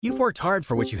You've worked hard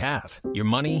for what you have. Your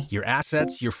money, your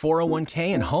assets, your 401k,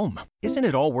 and home. Isn't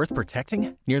it all worth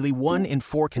protecting? Nearly 1 in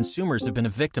 4 consumers have been a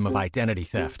victim of identity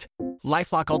theft.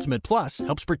 LifeLock Ultimate Plus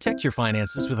helps protect your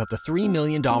finances with up to $3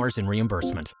 million in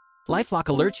reimbursement. LifeLock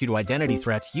alerts you to identity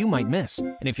threats you might miss.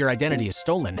 And if your identity is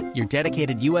stolen, your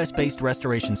dedicated U.S.-based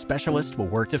restoration specialist will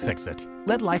work to fix it.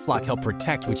 Let LifeLock help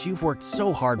protect what you've worked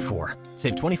so hard for.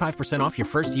 Save 25% off your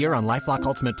first year on LifeLock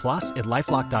Ultimate Plus at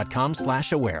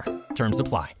LifeLock.com/aware. Terms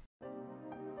apply.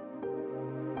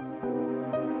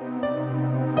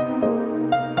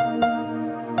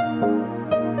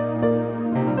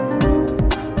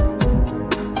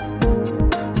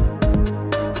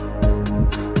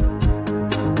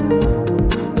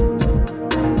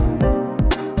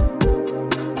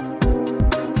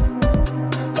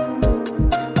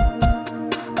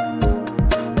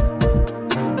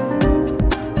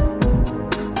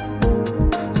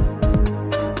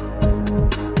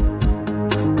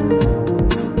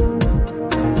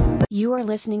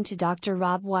 Listening to Dr.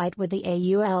 Rob White with the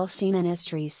AULC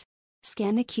Ministries.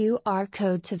 Scan the QR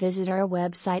code to visit our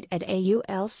website at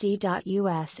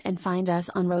aulc.us and find us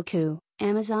on Roku,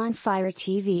 Amazon Fire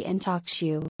TV and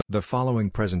TalkShoe. The following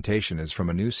presentation is from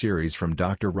a new series from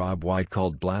Dr. Rob White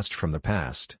called Blast from the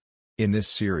Past. In this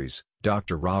series,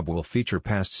 Dr. Rob will feature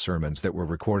past sermons that were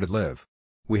recorded live.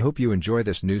 We hope you enjoy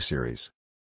this new series.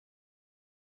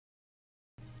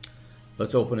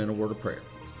 Let's open in a word of prayer.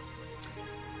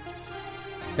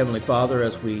 Heavenly Father,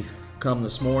 as we come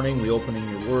this morning, we open in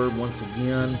your word once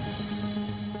again,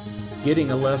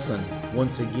 getting a lesson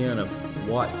once again of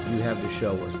what you have to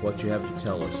show us, what you have to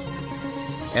tell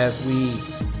us. As we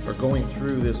are going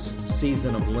through this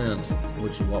season of Lent,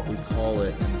 which is what we call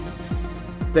it,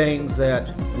 things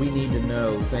that we need to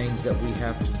know, things that we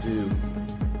have to do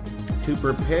to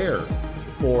prepare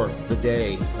for the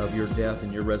day of your death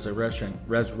and your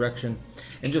resurrection,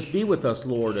 and just be with us,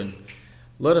 Lord, and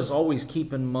let us always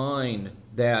keep in mind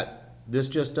that this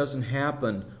just doesn't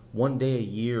happen one day a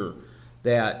year,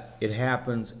 that it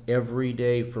happens every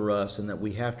day for us, and that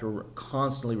we have to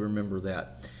constantly remember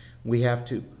that. We have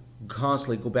to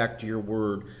constantly go back to your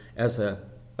word as a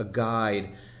guide,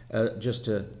 just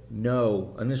to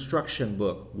know, an instruction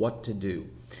book, what to do.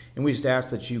 And we just ask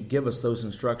that you give us those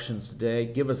instructions today,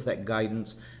 give us that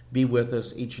guidance, be with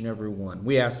us, each and every one.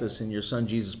 We ask this in your Son,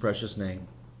 Jesus' precious name.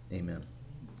 Amen.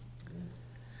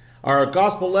 Our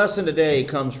gospel lesson today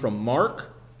comes from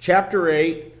Mark chapter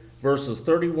 8, verses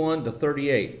 31 to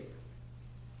 38.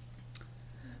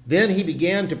 Then he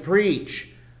began to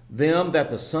preach them that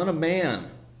the Son of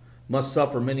Man must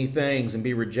suffer many things and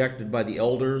be rejected by the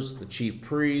elders, the chief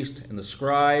priests, and the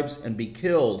scribes, and be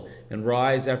killed and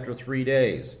rise after 3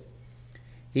 days.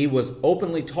 He was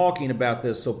openly talking about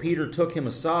this, so Peter took him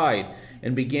aside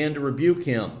and began to rebuke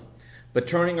him. But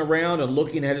turning around and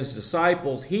looking at his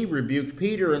disciples, he rebuked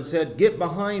Peter and said, "Get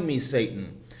behind me,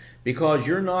 Satan, because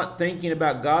you're not thinking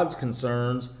about God's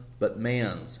concerns, but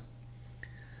man's."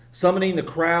 Summoning the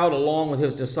crowd along with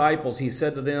his disciples, he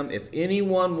said to them, "If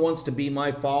anyone wants to be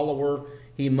my follower,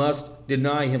 he must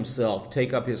deny himself,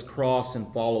 take up his cross,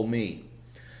 and follow me.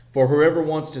 For whoever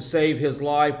wants to save his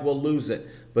life will lose it,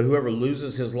 but whoever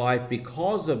loses his life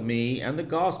because of me and the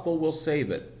gospel will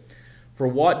save it. For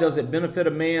what does it benefit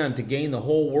a man to gain the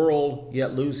whole world,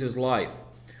 yet lose his life?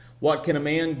 What can a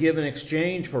man give in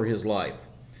exchange for his life?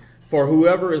 For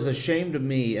whoever is ashamed of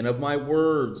me and of my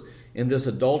words in this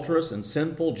adulterous and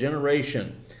sinful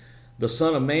generation, the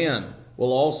Son of Man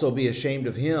will also be ashamed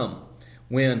of him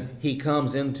when he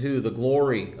comes into the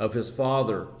glory of his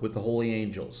Father with the holy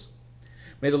angels."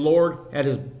 May the Lord add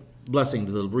his blessing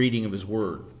to the reading of his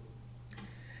word.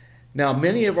 Now,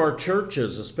 many of our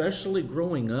churches, especially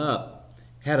growing up,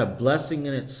 had a blessing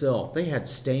in itself. They had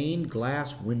stained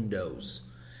glass windows.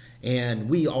 And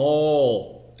we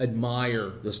all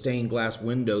admire the stained glass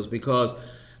windows because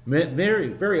very,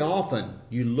 very often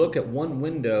you look at one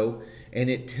window and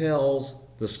it tells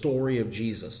the story of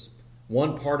Jesus,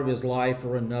 one part of his life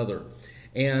or another.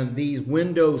 And these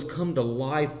windows come to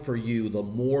life for you the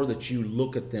more that you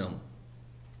look at them.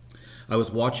 I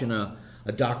was watching a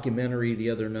documentary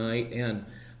the other night, and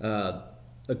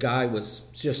a guy was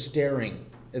just staring.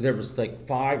 There was like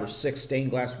 5 or 6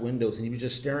 stained glass windows, and he was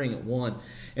just staring at one.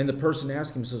 And the person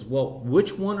asked him, says, "Well,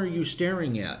 which one are you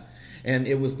staring at?" And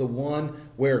it was the one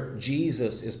where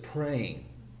Jesus is praying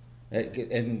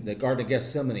in the Garden of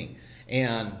Gethsemane,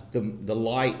 and the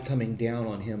light coming down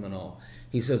on him and all.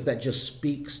 He says, "That just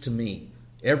speaks to me.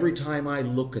 Every time I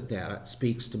look at that, it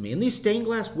speaks to me." And these stained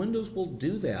glass windows will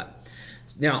do that.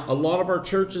 Now, a lot of our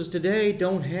churches today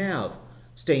don't have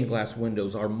stained glass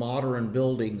windows, our modern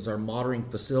buildings, our modern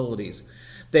facilities.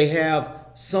 They have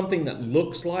something that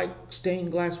looks like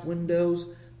stained glass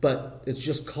windows, but it's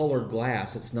just colored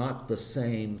glass. It's not the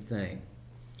same thing.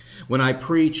 When I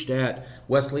preached at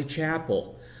Wesley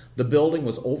Chapel, the building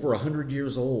was over 100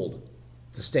 years old.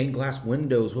 The stained glass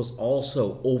windows was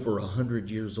also over 100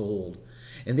 years old,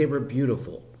 and they were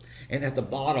beautiful. And at the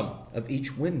bottom of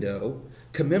each window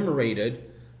commemorated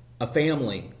a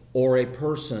family or a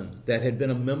person that had been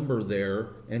a member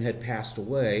there and had passed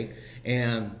away,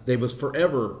 and they was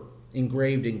forever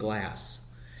engraved in glass.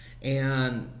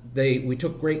 And we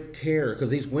took great care because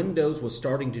these windows was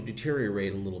starting to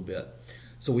deteriorate a little bit.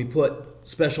 So we put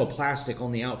special plastic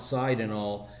on the outside and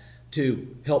all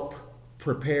to help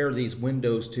prepare these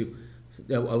windows to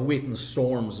away from the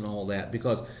storms and all that,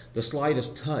 because the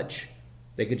slightest touch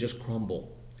they could just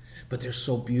crumble. But they're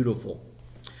so beautiful.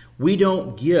 We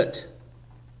don't get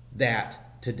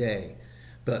that today.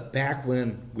 But back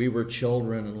when we were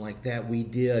children and like that, we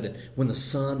did. And when the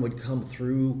sun would come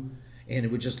through and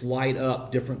it would just light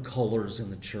up different colors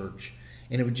in the church.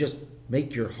 And it would just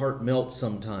make your heart melt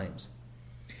sometimes.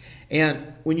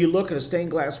 And when you look at a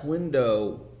stained glass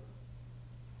window,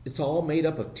 it's all made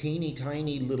up of teeny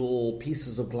tiny little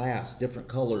pieces of glass, different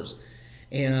colors.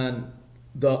 And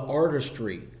the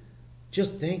artistry,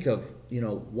 just think of,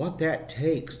 what that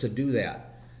takes to do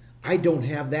that. I don't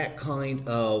have that kind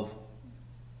of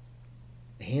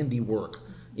handiwork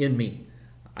in me.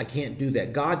 I can't do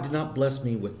that. God did not bless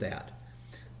me with that.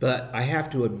 But I have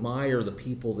to admire the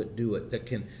people that do it,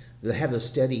 that have a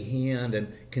steady hand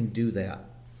and can do that.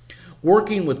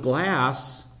 Working with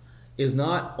glass is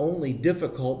not only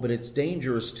difficult, but it's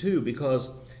dangerous too,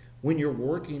 because when you're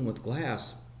working with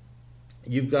glass,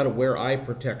 you've got to wear eye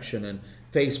protection and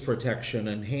face protection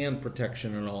and hand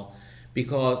protection and all,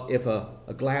 because if a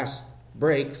glass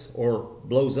breaks or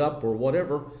blows up or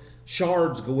whatever,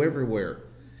 shards go everywhere.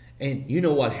 And you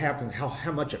know what happens,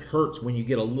 how much it hurts when you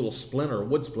get a little splinter, a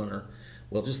wood splinter.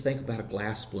 Well, just think about a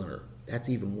glass splinter. That's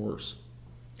even worse.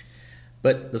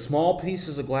 But the small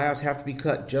pieces of glass have to be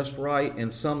cut just right,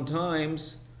 and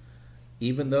sometimes,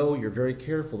 even though you're very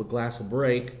careful, the glass will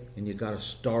break and you've got to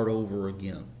start over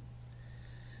again.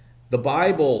 The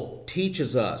Bible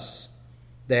teaches us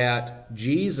that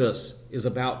Jesus is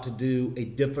about to do a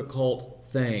difficult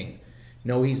thing.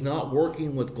 No, he's not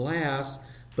working with glass,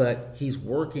 but he's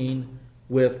working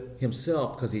with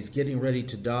himself because he's getting ready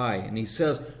to die. And he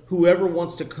says, whoever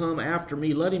wants to come after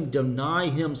me, let him deny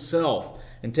himself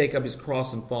and take up his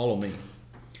cross and follow me.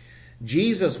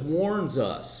 Jesus warns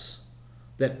us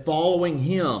that following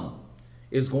him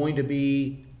is going to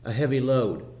be a heavy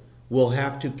load. We'll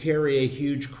have to carry a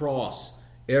huge cross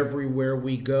everywhere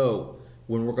we go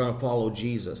when we're going to follow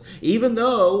Jesus. Even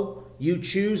though you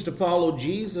choose to follow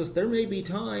Jesus, there may be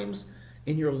times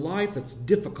in your life that's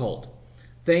difficult,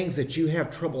 things that you have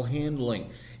trouble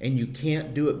handling, and you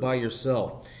can't do it by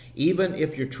yourself. Even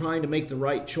if you're trying to make the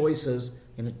right choices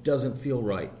and it doesn't feel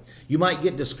right. You might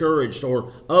get discouraged,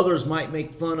 or others might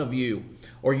make fun of you,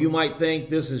 or you might think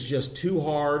this is just too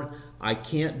hard, I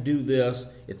can't do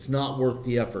this, it's not worth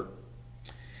the effort.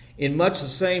 In much the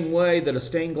same way that a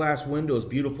stained glass window is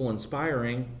beautiful and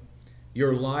inspiring,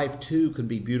 your life too can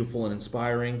be beautiful and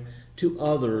inspiring to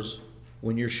others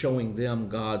when you're showing them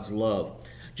God's love.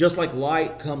 Just like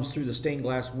light comes through the stained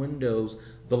glass windows,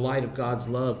 the light of God's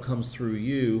love comes through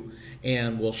you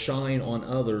and will shine on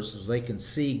others so they can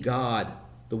see God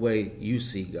the way you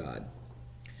see God.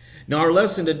 Now our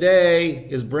lesson today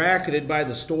is bracketed by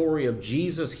the story of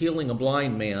Jesus healing a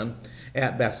blind man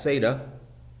at Bethsaida,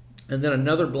 and then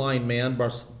another blind man,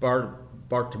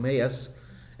 Bartimaeus,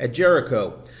 at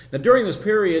Jericho. Now during this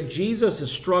period, Jesus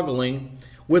is struggling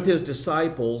with his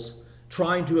disciples,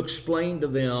 trying to explain to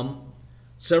them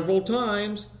several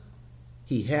times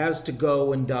he has to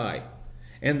go and die.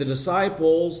 And the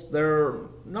disciples, they're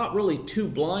not really too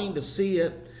blind to see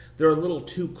it. They're a little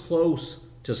too close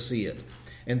to see it.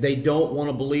 And they don't want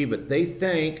to believe it. They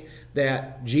think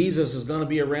that Jesus is going to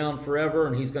be around forever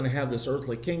and he's going to have this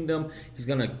earthly kingdom. He's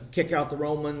going to kick out the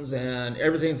Romans and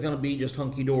everything's going to be just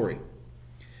hunky-dory.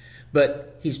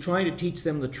 But he's trying to teach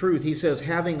them the truth. He says,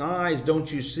 having eyes,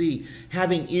 don't you see?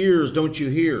 Having ears, don't you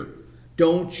hear?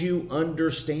 Don't you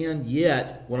understand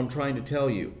yet what I'm trying to tell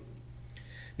you?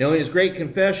 Now in his great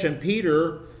confession,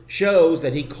 Peter shows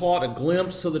that he caught a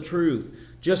glimpse of the truth,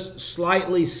 just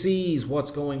slightly sees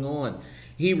what's going on.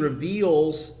 He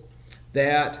reveals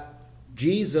that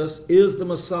Jesus is the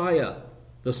Messiah,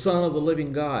 the Son of the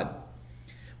living God.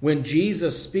 When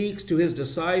Jesus speaks to his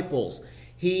disciples,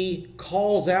 he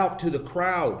calls out to the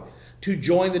crowd to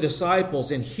join the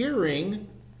disciples in hearing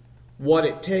what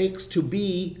it takes to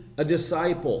be a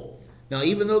disciple. Now,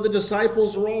 even though the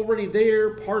disciples are already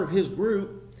there, part of his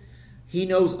group, he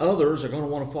knows others are going to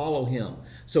want to follow him.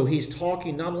 So he's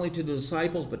talking not only to the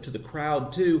disciples, but to the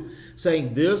crowd too,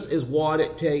 saying this is what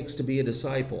it takes to be a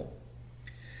disciple.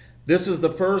 This is the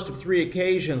first of 3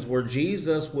 occasions where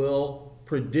Jesus will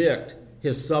predict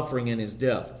his suffering and his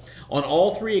death. On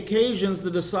all 3 occasions,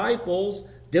 the disciples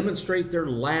demonstrate their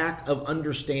lack of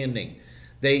understanding.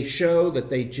 They show that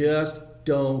they just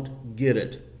don't get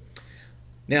it.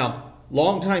 Now,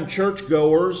 longtime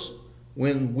churchgoers,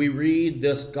 when we read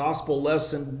this gospel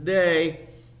lesson today,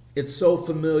 it's so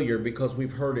familiar because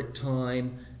we've heard it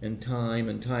time and time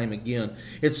and time again.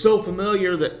 It's so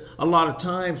familiar that a lot of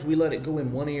times we let it go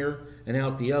in one ear and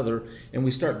out the other, and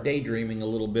we start daydreaming a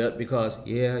little bit because,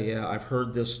 yeah, I've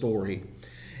heard this story.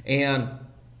 And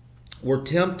we're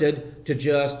tempted to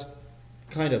just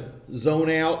kind of zone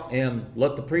out and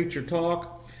let the preacher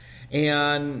talk,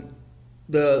 and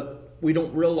we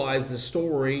don't realize the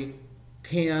story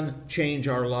can change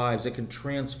our lives. It can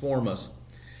transform us.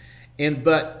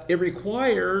 But it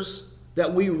requires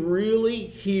that we really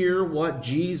hear what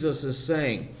Jesus is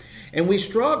saying. And we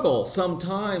struggle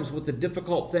sometimes with the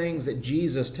difficult things that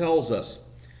Jesus tells us.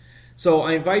 So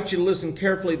I invite you to listen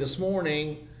carefully this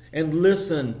morning and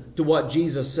listen to what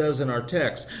Jesus says in our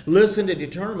text. Listen to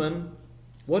determine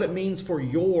what it means for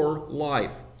your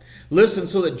life. Listen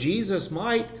so that Jesus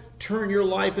might turn your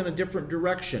life in a different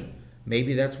direction.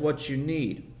 Maybe that's what you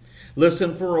need.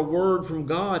 Listen for a word from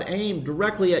God aimed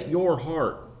directly at your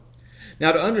heart.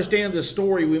 Now, to understand this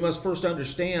story, we must first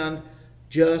understand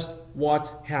just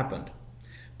what's happened.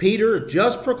 Peter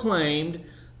just proclaimed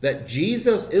that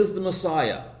Jesus is the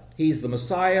Messiah. He's the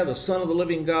Messiah, the Son of the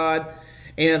living God,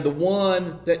 and the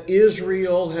one that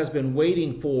Israel has been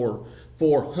waiting for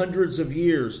hundreds of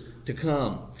years to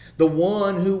come. The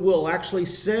one who will actually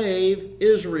save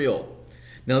Israel.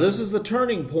 Now, this is the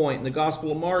turning point in the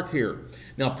Gospel of Mark here.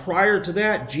 Now, prior to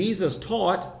that, Jesus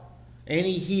taught and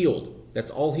he healed.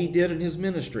 That's all he did in his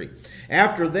ministry.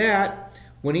 After that,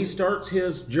 when he starts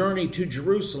his journey to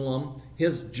Jerusalem,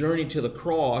 his journey to the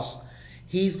cross,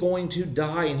 he's going to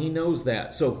die, and he knows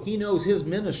that. So he knows his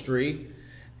ministry,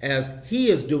 as he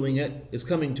is doing it, is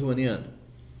coming to an end.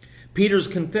 Peter's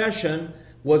confession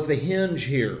was the hinge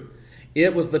here.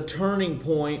 It was the turning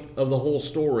point of the whole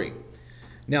story.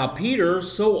 Now, Peter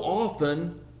so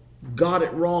often got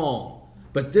it wrong,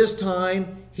 but this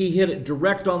time he hit it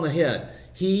direct on the head.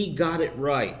 He got it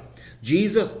right.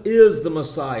 Jesus is the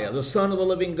Messiah, the Son of the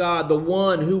living God, the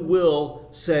one who will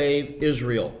save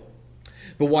Israel.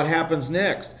 But what happens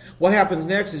next? What happens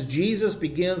next is Jesus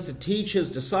begins to teach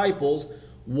his disciples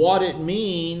what it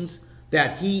means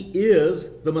that he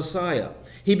is the Messiah.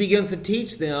 He begins to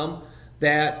teach them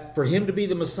that for him to be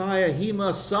the Messiah, he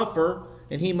must suffer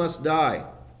and he must die.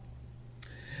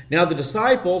 Now, the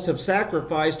disciples have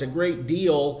sacrificed a great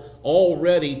deal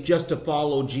already just to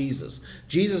follow Jesus.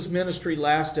 Jesus' ministry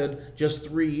lasted just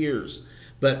 3 years.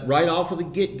 But right off of the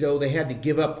get-go, they had to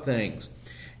give up things.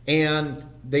 And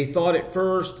they thought at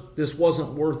first this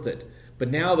wasn't worth it. But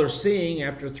now they're seeing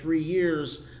after 3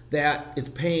 years that it's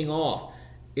paying off.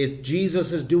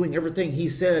 Jesus is doing everything he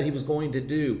said he was going to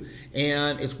do.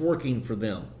 And it's working for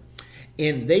them.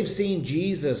 And they've seen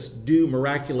Jesus do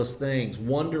miraculous things,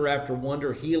 wonder after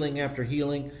wonder, healing after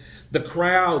healing. The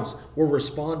crowds were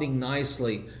responding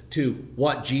nicely to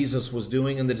what Jesus was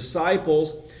doing, and the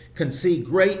disciples can see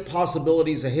great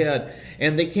possibilities ahead,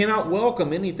 and they cannot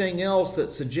welcome anything else that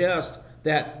suggests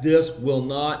that this will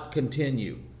not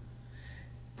continue.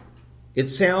 It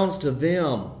sounds to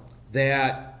them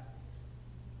that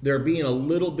they're being a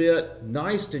little bit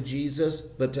nice to Jesus,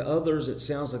 but to others it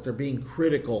sounds like they're being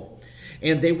critical.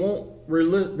 And they won't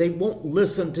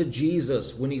listen to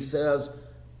Jesus when he says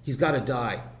he's got to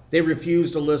die. They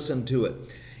refuse to listen to it.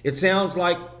 It sounds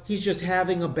like he's just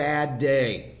having a bad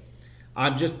day.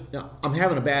 I'm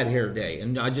having a bad hair day,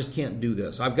 and I just can't do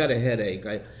this. I've got a headache.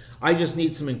 I just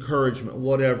need some encouragement,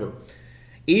 whatever.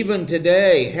 Even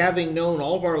today, having known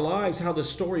all of our lives how the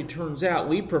story turns out,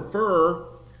 we prefer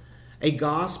a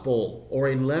gospel or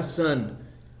a lesson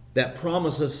that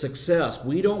promises success.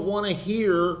 We don't want to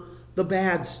hear the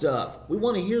bad stuff. We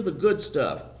want to hear the good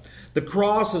stuff. The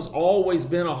cross has always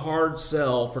been a hard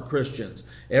sell for Christians.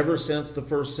 Ever since the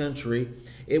first century,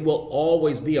 it will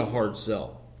always be a hard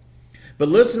sell. But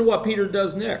listen to what Peter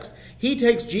does next. He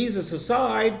takes Jesus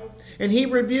aside and he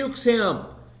rebukes him.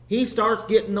 He starts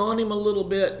getting on him a little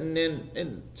bit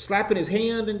and slapping his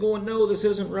hand and going, no, this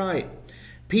isn't right.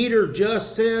 Peter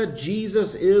just said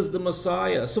Jesus is the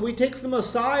Messiah. So he takes the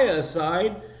Messiah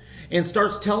aside and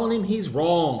starts telling him he's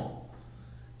wrong.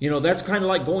 You know, that's kind of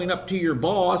like going up to your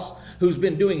boss who's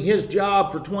been doing his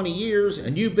job for 20 years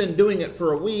and you've been doing it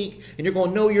for a week and you're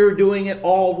going, no, you're doing it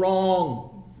all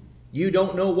wrong. You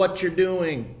don't know what you're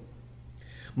doing.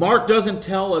 Mark doesn't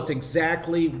tell us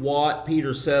exactly what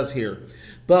Peter says here,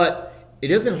 but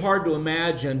it isn't hard to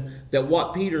imagine that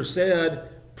what Peter said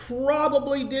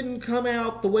probably didn't come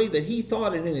out the way that he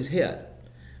thought it in his head,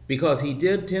 because he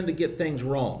did tend to get things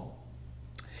wrong.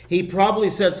 He probably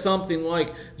said something like,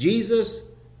 Jesus,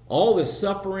 all this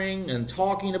suffering and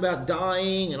talking about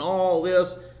dying and all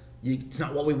this, it's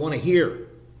not what we want to hear.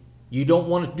 You don't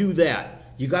want to do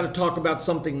that. You got to talk about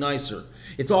something nicer.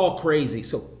 It's all crazy.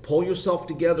 So pull yourself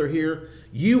together here.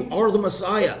 You are the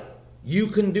Messiah. You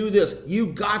can do this.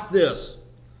 You got this.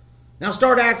 Now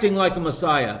start acting like a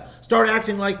Messiah. Start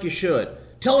acting like you should.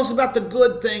 Tell us about the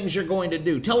good things you're going to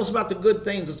do. Tell us about the good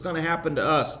things that's going to happen to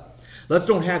us. Let's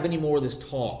don't have any more of this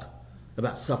talk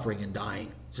about suffering and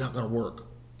dying. It's not going to work.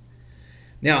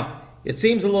 Now, it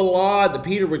seems a little odd that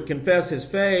Peter would confess his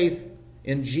faith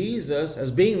in Jesus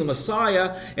as being the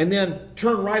Messiah and then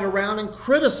turn right around and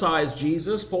criticize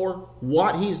Jesus for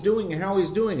what he's doing and how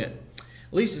he's doing it.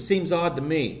 At least it seems odd to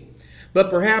me. But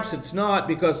perhaps it's not,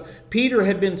 because Peter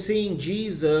had been seeing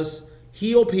Jesus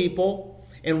heal people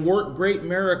and work great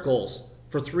miracles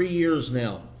for 3 years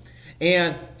now.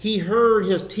 And he heard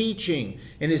his teaching,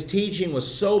 and his teaching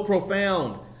was so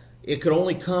profound, it could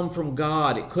only come from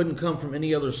God. It couldn't come from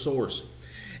any other source.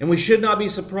 And we should not be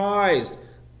surprised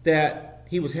that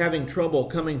he was having trouble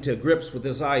coming to grips with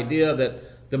this idea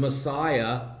that the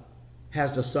Messiah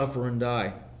has to suffer and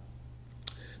die.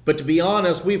 But to be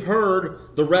honest, we've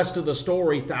heard the rest of the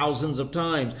story thousands of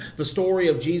times. The story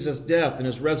of Jesus' death and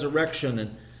his resurrection.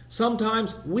 And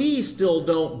sometimes we still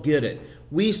don't get it.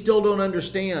 We still don't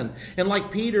understand. And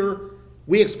like Peter,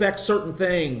 we expect certain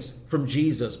things from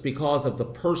Jesus because of the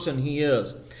person he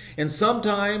is. And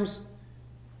sometimes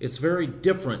it's very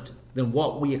different than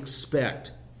what we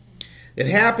expect. It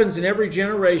happens in every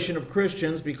generation of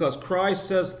Christians because Christ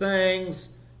says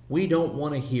things we don't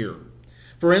want to hear.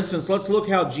 For instance, let's look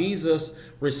how Jesus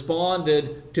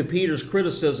responded to Peter's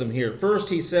criticism here. First,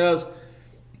 he says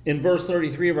in verse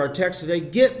 33 of our text today,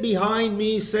 "Get behind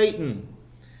me, Satan,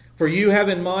 for you have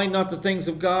in mind not the things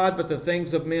of God, but the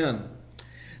things of men."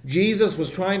 Jesus was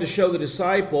trying to show the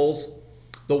disciples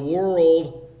the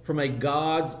world from a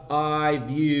God's eye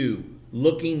view,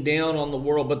 looking down on the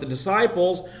world. But the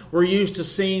disciples were used to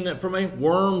seeing it from a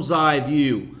worm's eye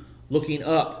view, looking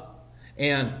up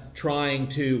and trying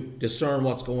to discern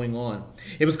what's going on.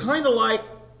 It was kind of like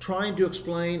trying to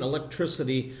explain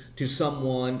electricity to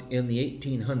someone in the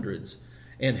 1800s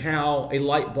and how a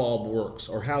light bulb works,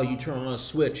 or how you turn on a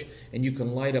switch and you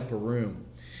can light up a room.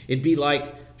 It'd be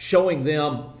like showing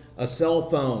them a cell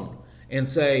phone and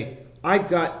say, I've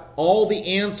got all the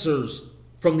answers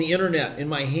from the internet in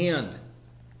my hand.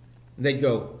 And they'd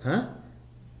go, huh?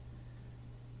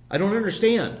 I don't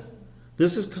understand.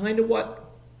 This is kind of what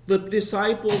the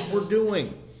disciples were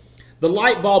doing. The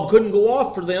light bulb couldn't go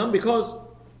off for them because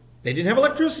they didn't have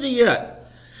electricity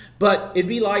yet. But it'd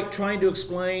be like trying to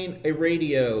explain a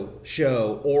radio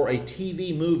show or a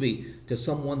TV movie to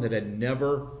someone that had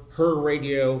never heard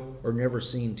radio or never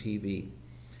seen TV.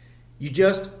 You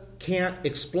just can't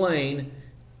explain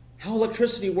how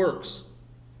electricity works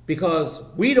because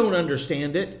we don't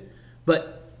understand it,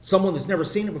 but someone that's never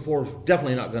seen it before is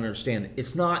definitely not going to understand it.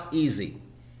 It's not easy.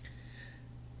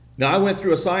 Now, I went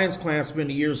through a science class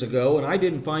many years ago, and I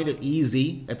didn't find it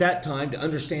easy at that time to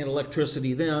understand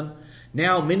electricity then.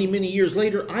 Now, many, many years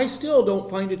later, I still don't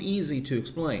find it easy to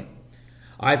explain.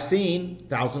 I've seen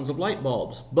thousands of light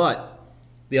bulbs, but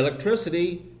the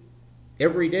electricity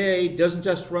every day doesn't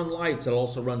just run lights. It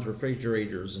also runs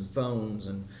refrigerators and phones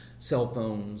and cell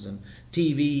phones and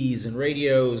TVs and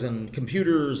radios and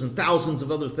computers and thousands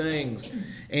of other things.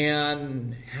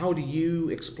 And how do you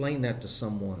explain that to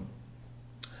someone?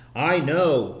 I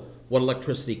know what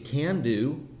electricity can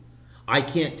do. I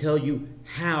can't tell you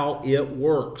how it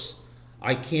works.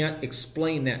 I can't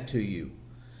explain that to you.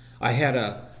 I had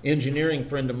an engineering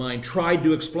friend of mine tried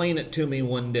to explain it to me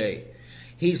one day.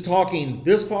 He's talking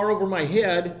this far over my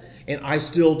head, and I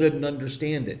still didn't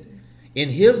understand it. In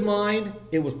his mind,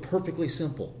 it was perfectly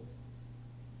simple.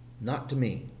 Not to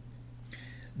me.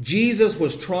 Jesus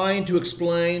was trying to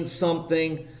explain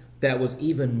something that was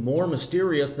even more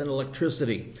mysterious than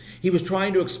electricity. He was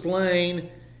trying to explain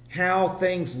how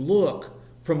things look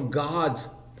from God's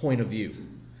point of view.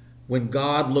 When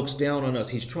God looks down on us,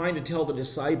 he's trying to tell the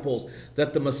disciples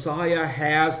that the Messiah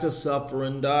has to suffer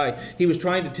and die. He was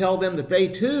trying to tell them that they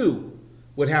too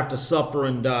would have to suffer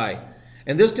and die.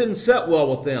 And this didn't sit well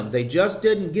with them. They just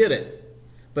didn't get it.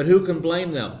 But who can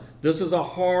blame them? This is a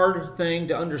hard thing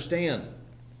to understand.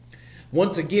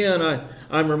 Once again,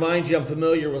 I'm reminded you, I'm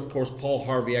familiar with, of course, Paul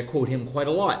Harvey. I quote him quite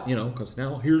a lot, because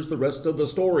now here's the rest of the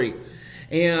story.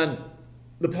 And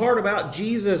the part about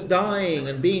Jesus dying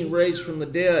and being raised from the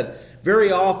dead, very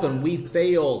often we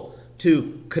fail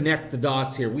to connect the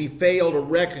dots here. We fail to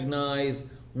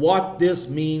recognize what this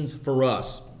means for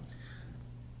us.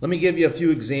 Let me give you a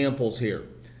few examples here.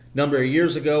 A number of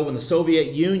years ago, when the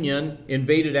Soviet Union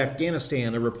invaded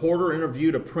Afghanistan, a reporter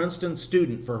interviewed a Princeton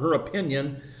student for her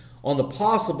opinion on the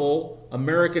possible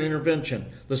American intervention.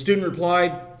 The student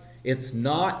replied, "It's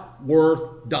not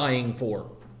worth dying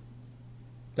for."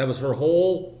 That was her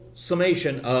whole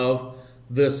summation of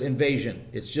this invasion.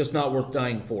 It's just not worth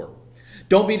dying for.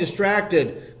 Don't be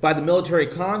distracted by the military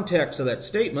context of that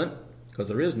statement, because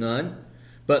there is none.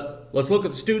 But let's look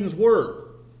at the student's word.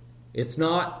 It's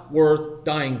not worth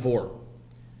dying for.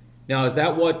 Now, is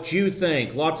that what you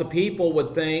think? Lots of people would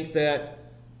think that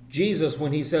Jesus,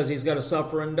 when he says he's got to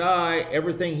suffer and die,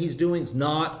 everything he's doing is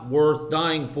not worth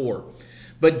dying for.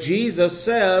 But Jesus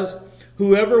says,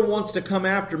 "Whoever wants to come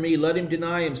after me, let him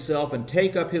deny himself and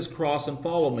take up his cross and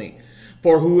follow me.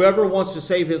 For whoever wants to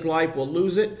save his life will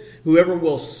lose it. Whoever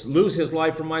will lose his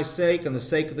life for my sake and the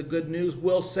sake of the good news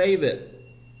will save it."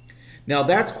 Now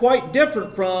that's quite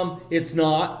different from "it's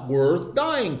not worth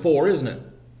dying for," isn't it?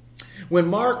 When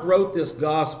Mark wrote this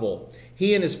gospel,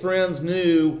 he and his friends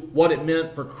knew what it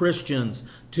meant for Christians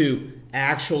to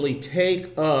actually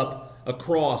take up a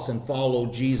cross and follow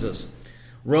Jesus.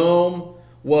 Rome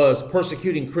was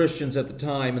persecuting Christians at the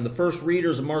time, and the first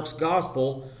readers of Mark's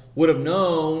gospel would have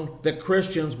known that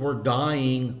Christians were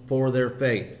dying for their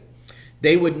faith.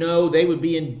 They would know they would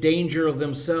be in danger of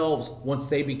themselves once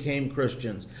they became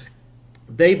Christians.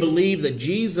 They believed that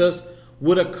Jesus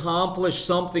would accomplish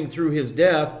something through his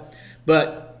death,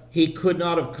 but he could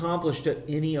not have accomplished it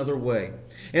any other way.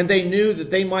 And they knew that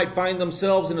they might find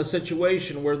themselves in a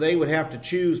situation where they would have to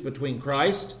choose between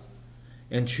Christ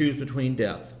and choose between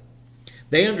death.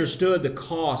 They understood the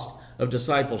cost of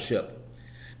discipleship.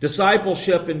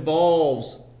 Discipleship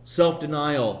involves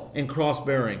self-denial and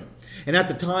cross-bearing. And at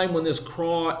the time when this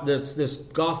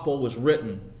gospel was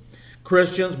written,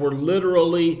 Christians were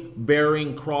literally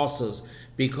bearing crosses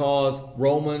because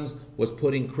Romans was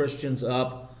putting Christians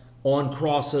up on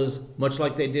crosses, much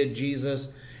like they did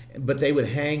Jesus, but they would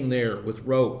hang there with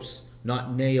ropes,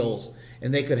 not nails,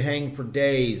 and they could hang for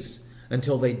days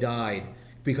until they died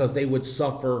because they would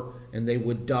suffer and they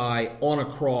would die on a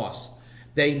cross.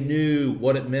 They knew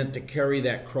what it meant to carry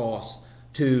that cross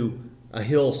to a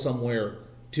hill somewhere,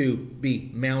 to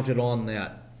be mounted on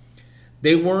that.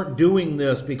 They weren't doing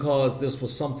this because this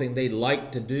was something they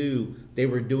liked to do. They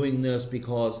were doing this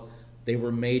because they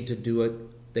were made to do it.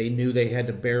 They knew they had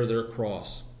to bear their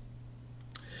cross.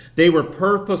 They were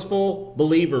purposeful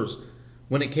believers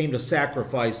when it came to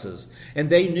sacrifices, and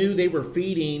they knew they were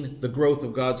feeding the growth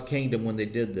of God's kingdom when they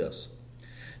did this.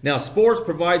 Now, sports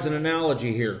provides an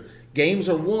analogy here. Games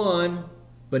are won,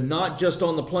 but not just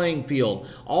on the playing field,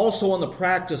 also on the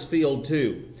practice field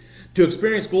too. To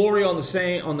experience glory on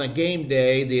the game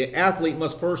day, the athlete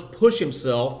must first push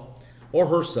himself or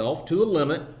herself to the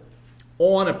limit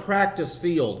on a practice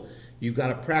field. You've got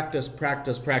to practice,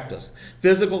 practice, practice.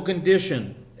 Physical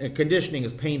conditioning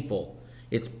is painful.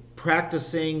 It's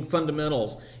practicing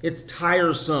fundamentals. It's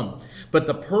tiresome. But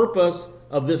the purpose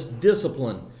of this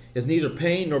discipline is neither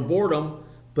pain nor boredom,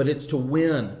 but it's to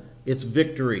win. It's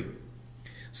victory.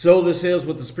 So this is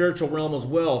with the spiritual realm as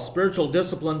well. Spiritual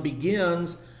discipline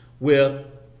begins with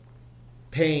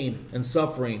pain and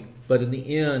suffering, but in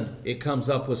the end, it comes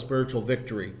up with spiritual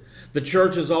victory. The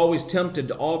church is always tempted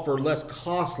to offer less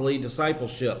costly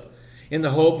discipleship in the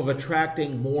hope of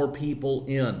attracting more people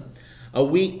in. A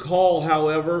weak call,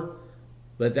 however,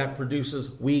 but that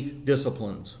produces weak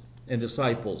disciplines and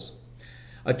disciples.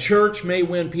 A church may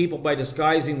win people by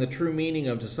disguising the true meaning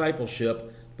of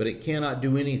discipleship, but it cannot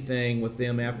do anything with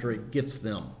them after it gets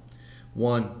them,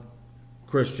 one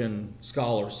Christian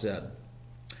scholar said.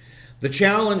 The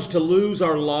challenge to lose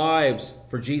our lives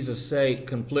for Jesus' sake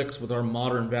conflicts with our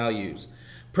modern values.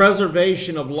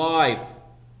 Preservation of life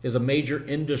is a major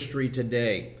industry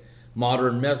today.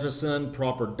 Modern medicine,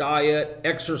 proper diet,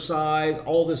 exercise,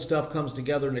 all this stuff comes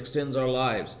together and extends our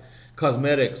lives.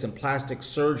 Cosmetics and plastic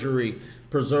surgery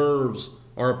preserves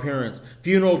our appearance.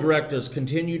 Funeral directors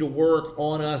continue to work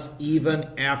on us even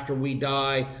after we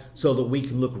die so that we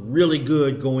can look really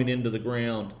good going into the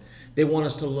ground. They want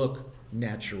us to look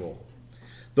natural.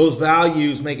 Those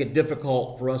values make it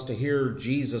difficult for us to hear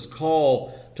Jesus'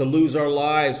 call to lose our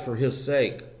lives for his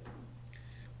sake.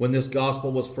 When this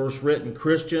gospel was first written,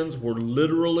 Christians were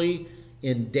literally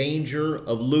in danger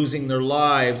of losing their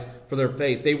lives for their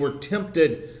faith. They were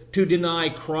tempted to deny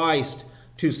Christ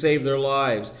to save their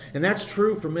lives. And that's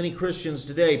true for many Christians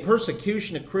today.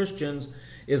 Persecution of Christians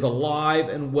is alive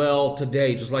and well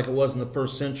today, just like it was in the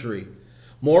first century.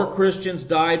 More Christians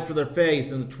died for their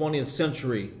faith in the 20th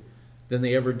century than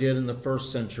they ever did in the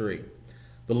first century.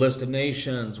 The list of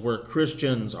nations where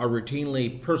Christians are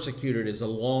routinely persecuted is a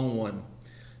long one.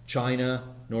 China,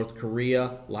 North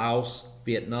Korea, Laos,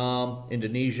 Vietnam,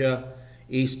 Indonesia,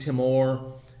 East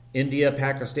Timor, India,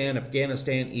 Pakistan,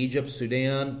 Afghanistan, Egypt,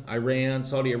 Sudan, Iran,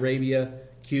 Saudi Arabia,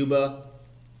 Cuba,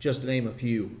 just to name a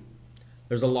few.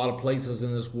 There's a lot of places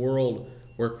in this world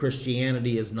where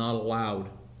Christianity is not allowed.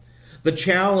 The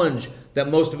challenge that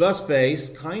most of us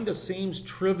face kind of seems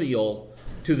trivial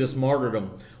to this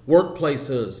martyrdom.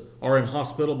 Workplaces are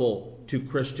inhospitable to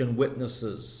Christian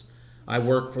witnesses. I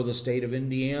work for the state of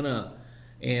Indiana,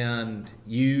 and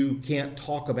you can't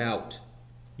talk about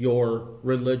your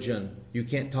religion. You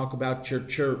can't talk about your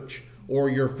church or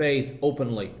your faith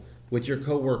openly with your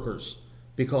coworkers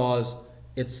because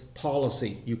it's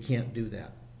policy. You can't do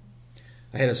that.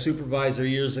 I had a supervisor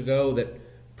years ago that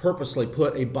purposely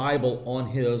put a Bible on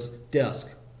his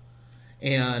desk,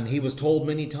 and he was told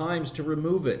many times to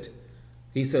remove it.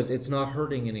 He says it's not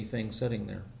hurting anything sitting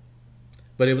there.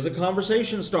 But it was a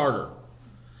conversation starter.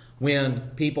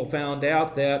 When people found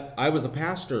out that I was a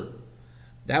pastor,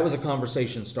 that was a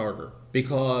conversation starter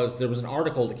because there was an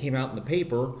article that came out in the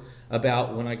paper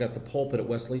about when I got the pulpit at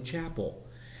Wesley Chapel.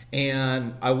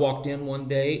 And I walked in one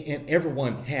day and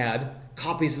everyone had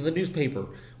copies of the newspaper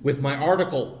with my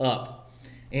article up.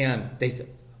 And they said,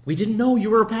 "We didn't know you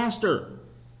were a pastor."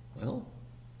 Well,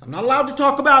 I'm not allowed to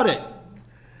talk about it.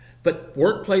 But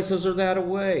workplaces are that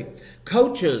way.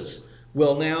 Coaches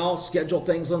will now schedule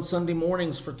things on Sunday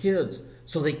mornings for kids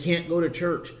so they can't go to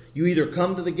church. You either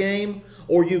come to the game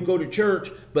or you go to church,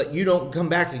 but you don't come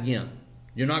back again.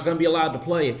 You're not going to be allowed to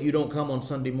play if you don't come on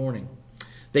Sunday morning.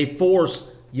 They force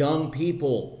young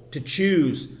people to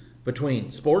choose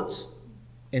between sports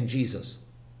and Jesus.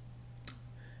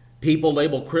 People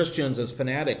label Christians as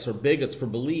fanatics or bigots for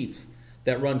beliefs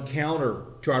that run counter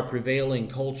to our prevailing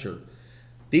culture.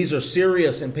 These are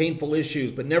serious and painful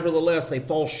issues, but nevertheless they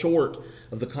fall short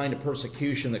of the kind of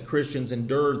persecution that Christians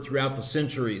endured throughout the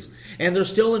centuries. And they're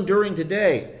still enduring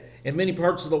today in many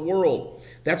parts of the world.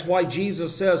 That's why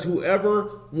Jesus says,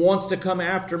 "Whoever wants to come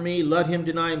after me, let him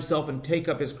deny himself and take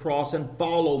up his cross and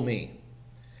follow me."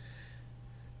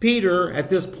 Peter, at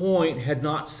this point, had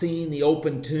not seen the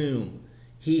open tomb.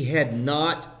 He had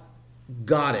not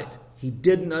got it. He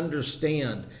didn't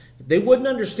understand. They wouldn't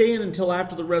understand until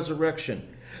after the resurrection.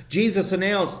 Jesus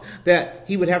announced that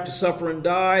he would have to suffer and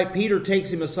die. Peter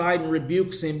takes him aside and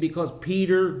rebukes him because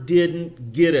Peter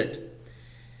didn't get it.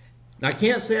 And I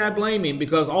can't say I blame him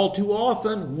because all too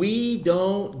often we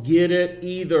don't get it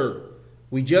either.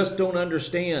 We just don't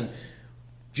understand.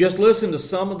 Just listen to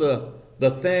some of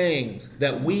the things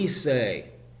that we say.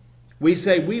 We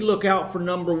say we look out for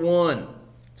number one.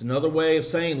 It's another way of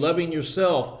saying loving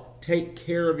yourself. Take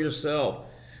care of yourself.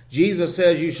 Jesus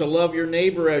says you shall love your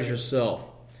neighbor as yourself.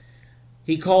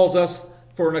 He calls us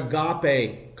for an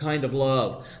agape kind of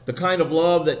love, the kind of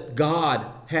love that God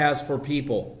has for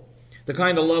people, the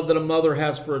kind of love that a mother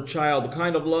has for a child, the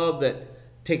kind of love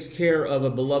that takes care of a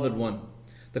beloved one,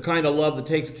 the kind of love that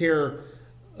takes care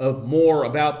of more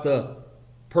about the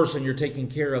person you're taking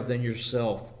care of than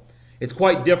yourself. It's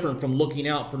quite different from looking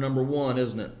out for number one,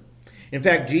 isn't it? In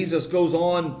fact, Jesus goes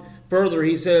on further.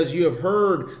 He says, "You have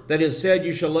heard that it is said,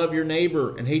 you shall love your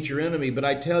neighbor and hate your enemy. But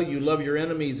I tell you, love your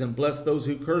enemies and bless those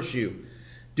who curse you.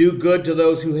 Do good to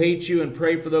those who hate you and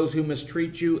pray for those who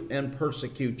mistreat you and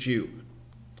persecute you."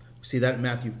 We see that in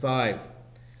Matthew 5.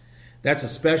 That's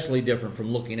especially different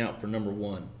from looking out for number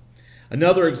one.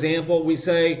 Another example, we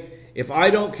say, if I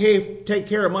don't take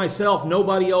care of myself,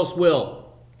 nobody else will.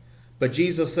 But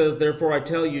Jesus says, "Therefore I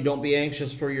tell you, don't be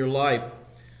anxious for your life,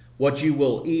 what you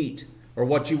will eat, or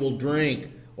what you will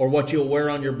drink, or what you'll wear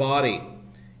on your body.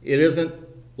 It isn't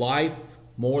life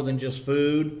more than just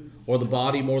food, or the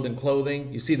body more than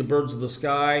clothing. You see the birds of the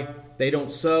sky, they don't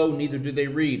sow, neither do they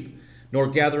reap, nor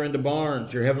gather into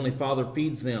barns. Your heavenly Father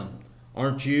feeds them.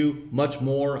 Aren't you much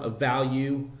more of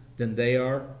value than they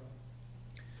are?"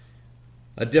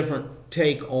 A different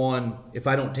take on, if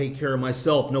I don't take care of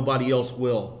myself, nobody else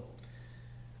will.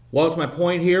 What's my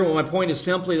point here? Well, my point is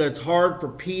simply that it's hard for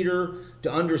Peter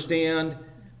to understand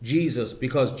Jesus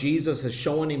because Jesus is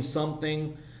showing him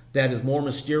something that is more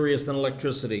mysterious than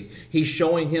electricity. He's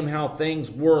showing him how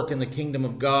things work in the kingdom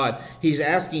of God. He's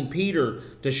asking Peter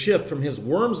to shift from his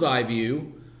worm's eye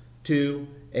view to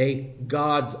a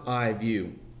God's eye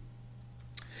view.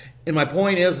 And my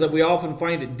point is that we often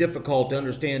find it difficult to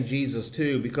understand Jesus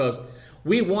too because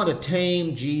We want to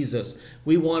tame Jesus.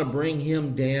 We want to bring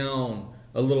him down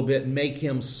a little bit and make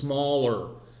him smaller,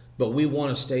 but we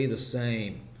want to stay the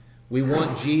same. We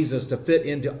want Jesus to fit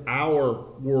into our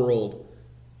world,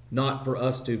 not for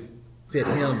us to fit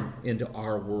him into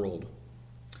our world.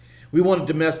 We want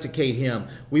to domesticate him.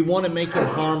 We want to make him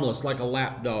harmless like a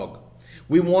lapdog.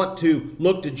 We want to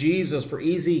look to Jesus for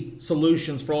easy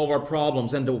solutions for all of our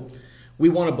problems. And we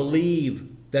want to believe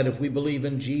that if we believe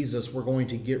in Jesus, we're going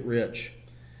to get rich.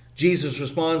 Jesus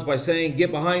responds by saying,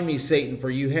 "Get behind me, Satan, for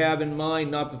you have in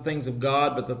mind not the things of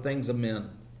God, but the things of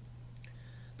men."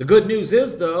 The good news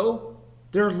is, though,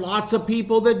 there are lots of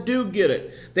people that do get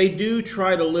it. They do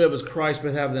try to live as Christ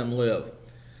would have them live.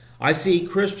 I see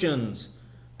Christians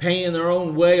paying their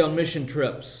own way on mission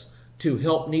trips to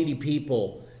help needy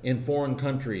people in foreign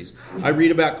countries. I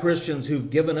read about Christians who've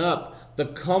given up the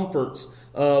comforts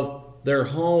of their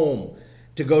home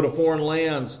to go to foreign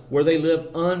lands where they live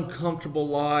uncomfortable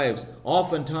lives,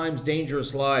 oftentimes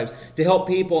dangerous lives, to help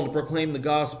people and to proclaim the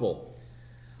gospel.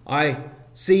 I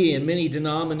see in many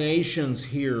denominations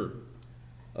here,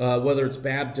 whether it's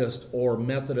Baptist or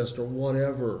Methodist or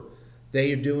whatever,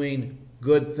 they are doing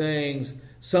good things.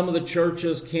 Some of the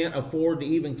churches can't afford to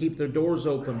even keep their doors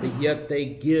open, but yet they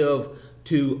give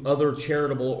to other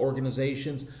charitable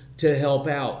organizations to help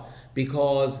out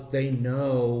because they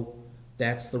know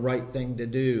that's the right thing to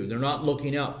do. They're not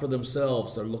looking out for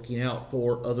themselves. They're looking out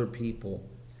for other people.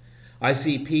 I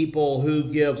see people who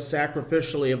give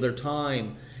sacrificially of their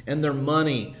time and their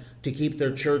money to keep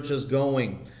their churches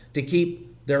going, to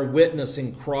keep their witness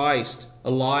in Christ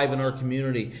alive in our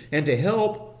community, and to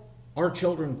help our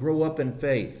children grow up in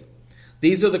faith.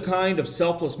 These are the kind of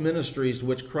selfless ministries to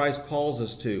which Christ calls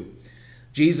us to.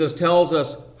 Jesus tells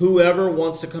us, "Whoever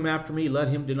wants to come after me, let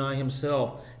him deny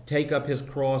himself, take up his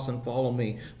cross and follow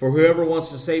me. For whoever wants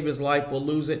to save his life will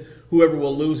lose it. Whoever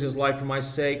will lose his life for my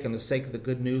sake and the sake of the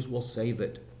good news will save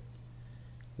it."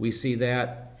 We see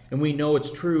that, and we know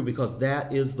it's true because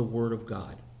that is the Word of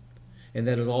God. And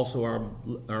that is also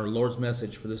our Lord's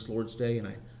message for this Lord's Day, and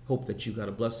I hope that you got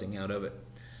a blessing out of it.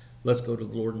 Let's go to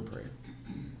the Lord in prayer.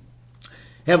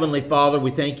 Heavenly Father,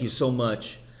 we thank you so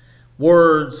much.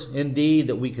 Words, indeed,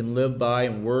 that we can live by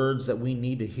and words that we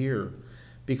need to hear.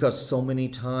 Because so many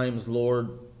times, Lord,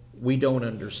 we don't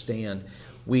understand.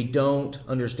 We don't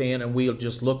understand and we'll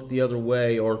just look the other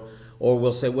way or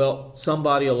we'll say, well,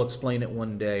 somebody will explain it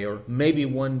one day or maybe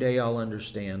one day I'll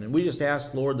understand. And we just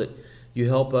ask, Lord, that you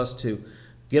help us to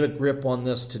get a grip on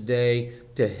this today,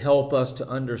 to help us to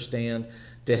understand,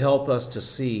 to help us to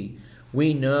see.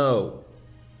 We know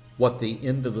what the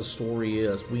end of the story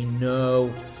is. We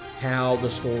know how the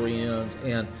story ends.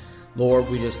 And Lord,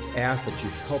 we just ask that you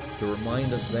help to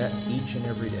remind us that each and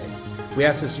every day. We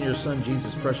ask this in your Son,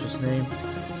 Jesus' precious name.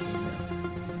 Amen.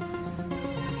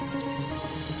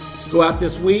 Go out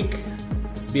this week,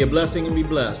 be a blessing and be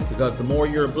blessed, because the more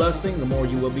you're a blessing, the more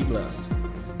you will be blessed.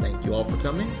 Thank you all for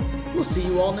coming. We'll see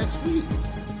you all next week.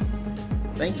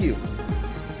 Thank you.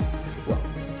 Well,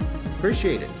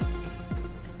 appreciate it.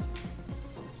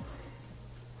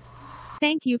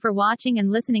 Thank you for watching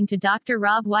and listening to Dr.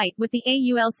 Rob White with the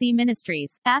AULC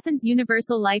Ministries. Athens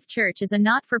Universal Life Church is a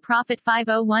not-for-profit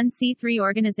 501c3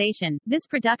 organization. This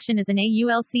production is an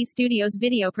AULC Studios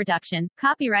video production.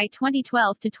 Copyright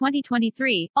 2012 to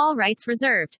 2023. All rights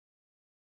reserved.